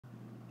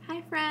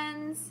Hi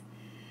friends!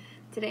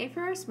 Today for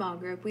our small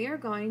group we are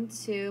going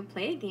to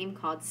play a game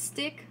called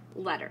Stick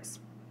Letters.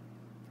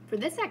 For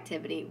this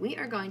activity we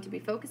are going to be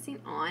focusing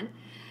on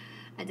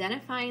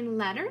identifying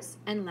letters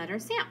and letter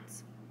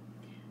sounds.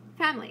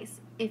 Families,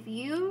 if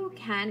you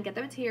can get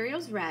the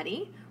materials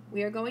ready,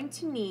 we are going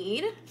to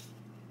need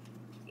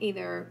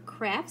either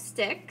craft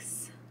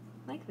sticks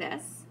like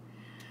this,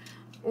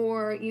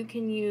 or you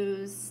can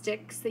use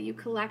sticks that you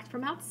collect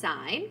from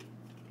outside,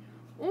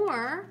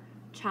 or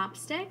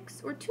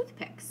chopsticks or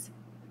toothpicks.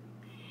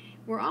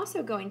 We're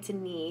also going to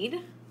need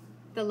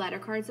the letter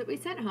cards that we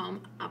sent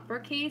home,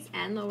 uppercase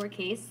and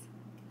lowercase.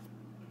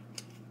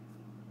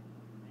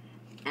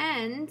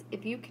 And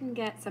if you can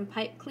get some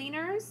pipe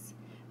cleaners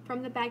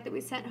from the bag that we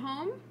sent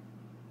home,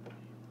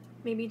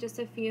 maybe just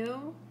a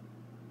few,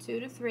 2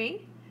 to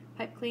 3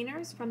 pipe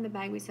cleaners from the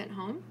bag we sent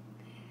home,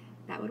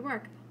 that would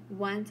work.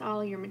 Once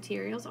all your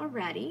materials are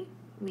ready,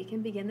 we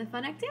can begin the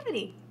fun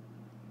activity.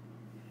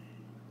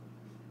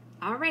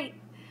 All right,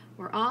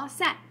 we're all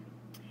set.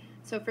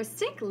 So for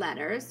stick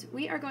letters,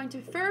 we are going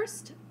to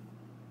first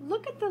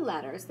look at the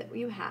letters that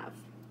you have.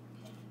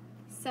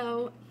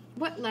 So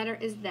what letter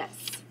is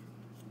this?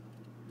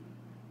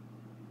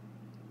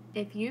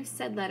 If you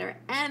said letter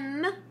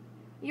M,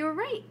 you're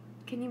right.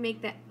 Can you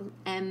make that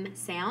M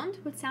sound?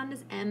 What sound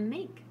does M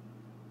make?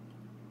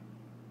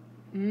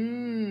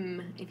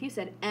 If you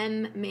said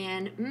M,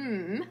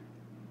 man,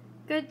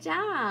 good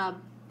job.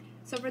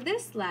 So for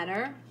this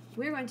letter,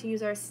 we're going to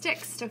use our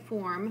sticks to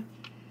form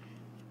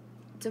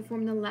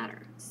the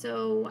letter.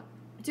 So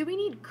do we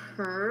need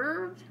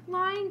curved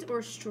lines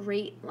or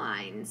straight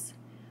lines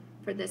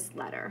for this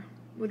letter?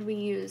 Would we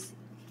use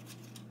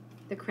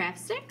the craft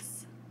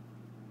sticks?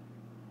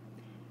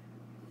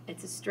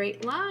 It's a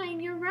straight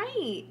line, you're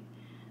right.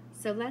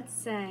 So let's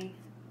say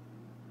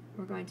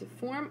we're going to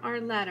form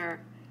our letter.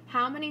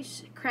 How many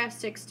craft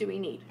sticks do we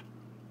need?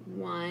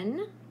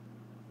 1,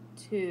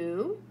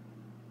 2,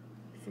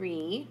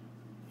 3,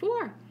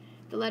 4.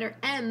 The letter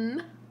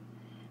M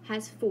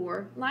has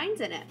 4 lines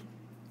in it.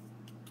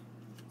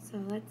 So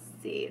let's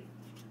see.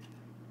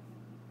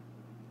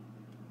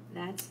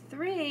 That's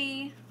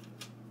 3.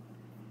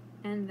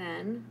 And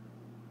then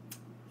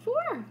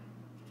 4.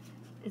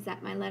 Is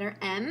that my letter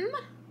M?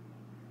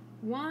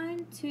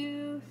 1,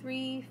 2,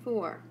 3,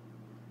 4.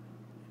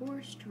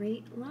 4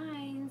 straight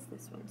lines.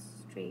 This one's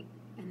straight,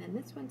 and then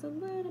this one's a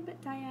little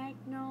bit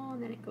diagonal,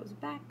 and then it goes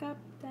back up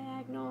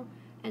diagonal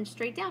and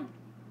straight down.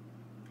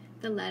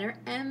 The letter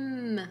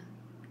M.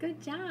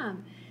 Good job.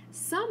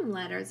 Some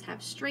letters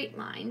have straight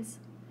lines.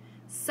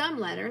 Some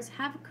letters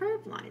have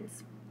curved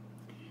lines.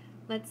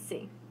 Let's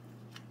see.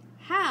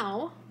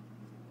 How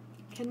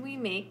can we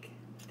make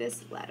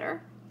this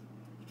letter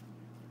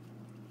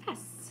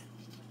S?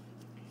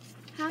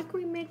 How can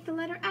we make the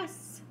letter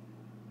S?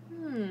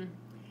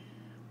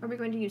 Are we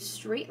going to use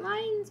straight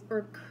lines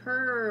or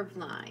curved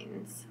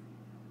lines?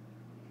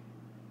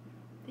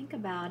 Think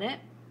about it.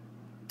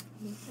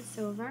 Move this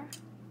over.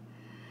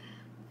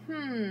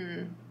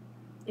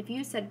 If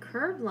you said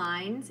curved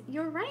lines,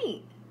 you're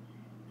right.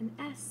 An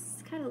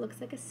S kind of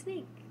looks like a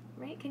snake,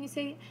 right? Can you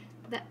say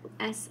that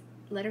S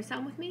letter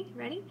sound with me?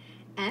 Ready?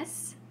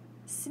 S,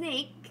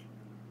 snake,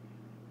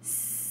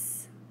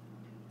 S.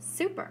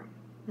 Super.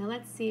 Now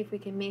let's see if we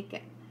can make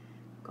it.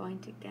 I'm going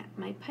to get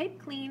my pipe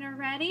cleaner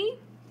ready.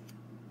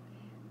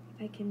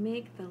 I can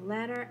make the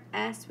letter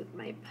S with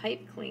my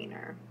pipe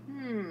cleaner.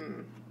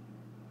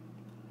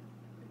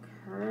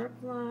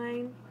 Curved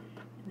line,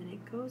 and then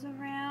it goes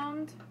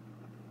around.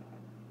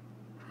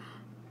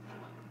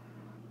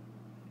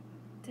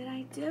 Did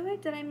I do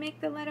it? Did I make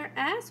the letter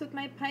S with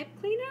my pipe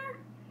cleaner?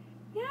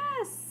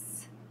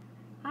 Yes.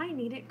 I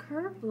needed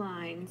curved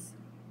lines.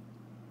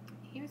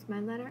 Here's my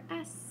letter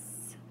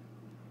S.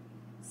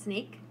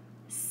 Snake,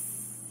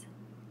 S.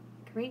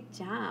 Great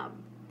job.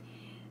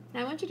 Now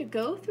I want you to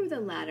go through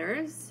the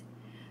letters,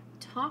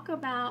 talk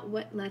about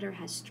what letter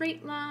has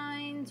straight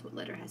lines, what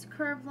letter has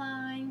curved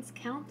lines,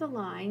 count the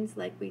lines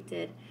like we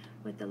did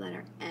with the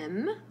letter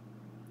M,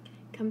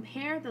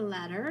 compare the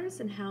letters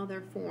and how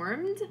they're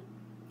formed,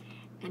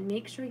 and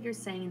make sure you're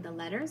saying the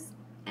letters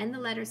and the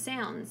letter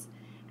sounds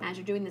as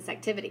you're doing this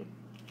activity.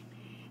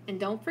 And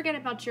don't forget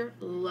about your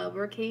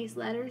lowercase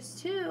letters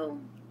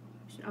too.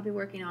 I'll be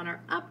working on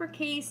our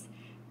uppercase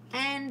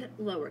and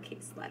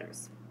lowercase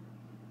letters.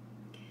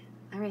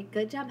 All right,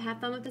 good job. Have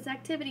fun with this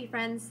activity,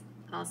 friends.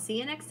 I'll see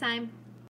you next time.